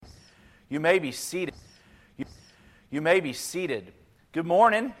You may be seated. You may be seated. Good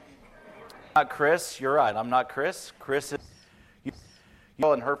morning. Not Chris. You're right. I'm not Chris. Chris is you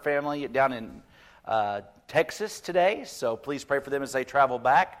and her family down in Texas today. So please pray for them as they travel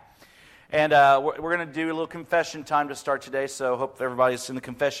back. And we're going to do a little confession time to start today. So hope everybody's in the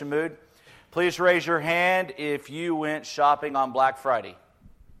confession mood. Please raise your hand if you went shopping on Black Friday.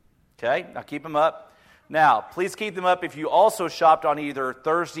 Okay. Now keep them up. Now, please keep them up if you also shopped on either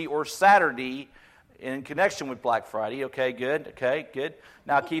Thursday or Saturday in connection with Black Friday. Okay, good. Okay, good.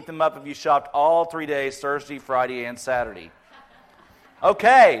 Now, keep them up if you shopped all 3 days, Thursday, Friday, and Saturday.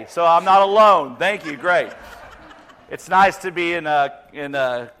 Okay, so I'm not alone. Thank you. Great. It's nice to be in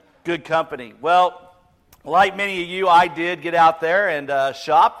a good company. Well, like many of you, I did get out there and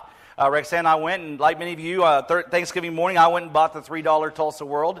shop. Rexanne and I went, and like many of you, Thanksgiving morning, I went and bought the $3 Tulsa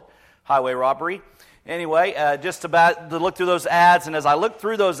World highway robbery. Anyway, just about to look through those ads, and as I looked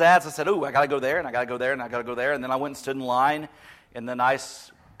through those ads, I said, "Ooh, I got to go there, and I got to go there, and I got to go there." And then I went and stood in line in the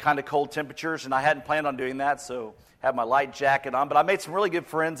nice, kind of cold temperatures, and I hadn't planned on doing that, so I had my light jacket on. But I made some really good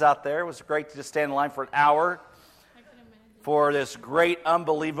friends out there. It was great to just stand in line for an hour for this great,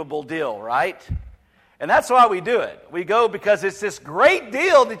 unbelievable deal, right? And that's why we do it. We go because it's this great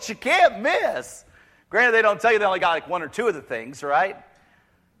deal that you can't miss. Granted, they don't tell you they only got like one or two of the things, right?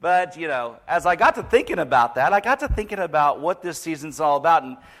 But, you know, as I got to thinking about that, I got to thinking about what this season's all about.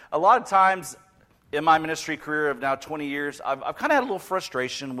 And a lot of times in my ministry career of now 20 years, I've kind of had a little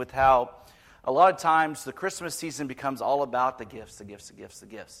frustration with how a lot of times the Christmas season becomes all about the gifts, the gifts, the gifts, the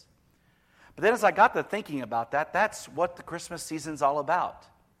gifts. But then as I got to thinking about that, that's what the Christmas season's all about.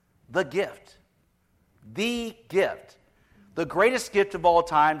 The gift. The gift. The greatest gift of all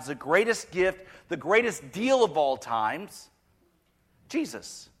times, the greatest gift, the greatest deal of all times,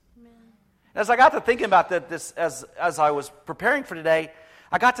 Jesus. As I got to thinking about that, as I was preparing for today,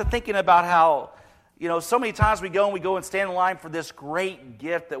 I got to thinking about how, you know, so many times we go and stand in line for this great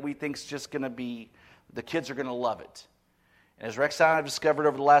gift that we think is just going to be, the kids are going to love it. And as Rex and I have discovered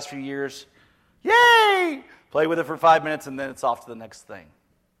over the last few years, yay! Play with it for 5 minutes and then it's off to the next thing.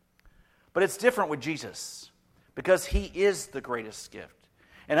 But it's different with Jesus because he is the greatest gift.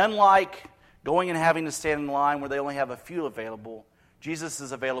 And unlike going and having to stand in line where they only have a few available, Jesus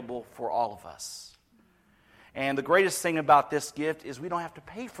is available for all of us. And the greatest thing about this gift is we don't have to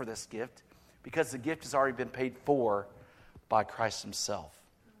pay for this gift because the gift has already been paid for by Christ himself.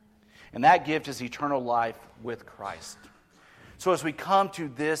 And that gift is eternal life with Christ. So as we come to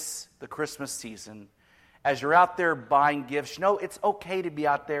this, the Christmas season, as you're out there buying gifts, you know, it's okay to be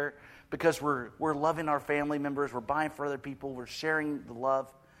out there because we're loving our family members, we're buying for other people, we're sharing the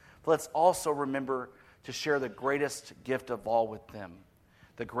love. But let's also remember to share the greatest gift of all with them.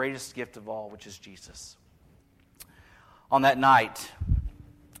 The greatest gift of all, which is Jesus. On that night,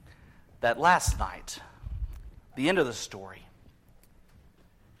 that last night, the end of the story,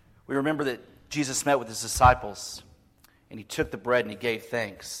 we remember that Jesus met with his disciples, and he took the bread and he gave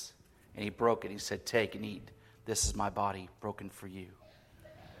thanks, and he broke it. He said, "Take and eat. This is my body broken for you."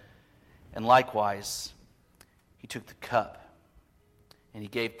 And likewise, he took the cup, and he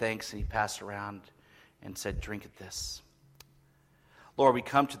gave thanks, and he passed around and said, "Drink at this." Lord, we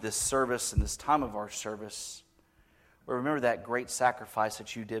come to this service and this time of our service. We remember that great sacrifice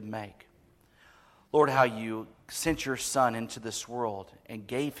that you did make. Lord, how you sent your Son into this world and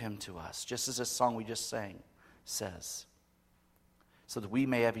gave him to us, just as this song we just sang says, so that we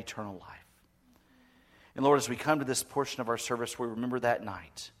may have eternal life. And Lord, as we come to this portion of our service, we remember that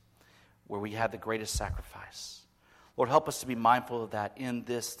night where we had the greatest sacrifice. Lord, help us to be mindful of that in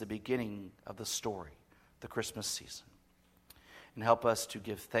this, the beginning of the story, the Christmas season. And help us to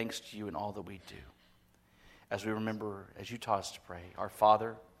give thanks to you in all that we do. As we remember, as you taught us to pray, our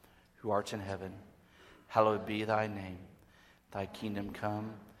Father, who art in heaven, hallowed be thy name. Thy kingdom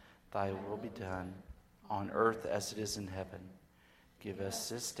come, thy will be done, on earth as it is in heaven. Give us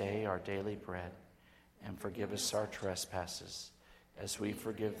this day our daily bread, and forgive us our trespasses, as we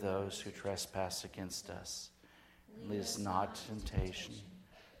forgive those who trespass against us. And lead us not to temptation,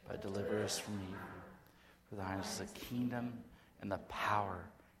 but deliver us from evil. For thine is the kingdom and the power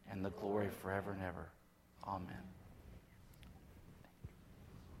and the glory forever and ever. Amen.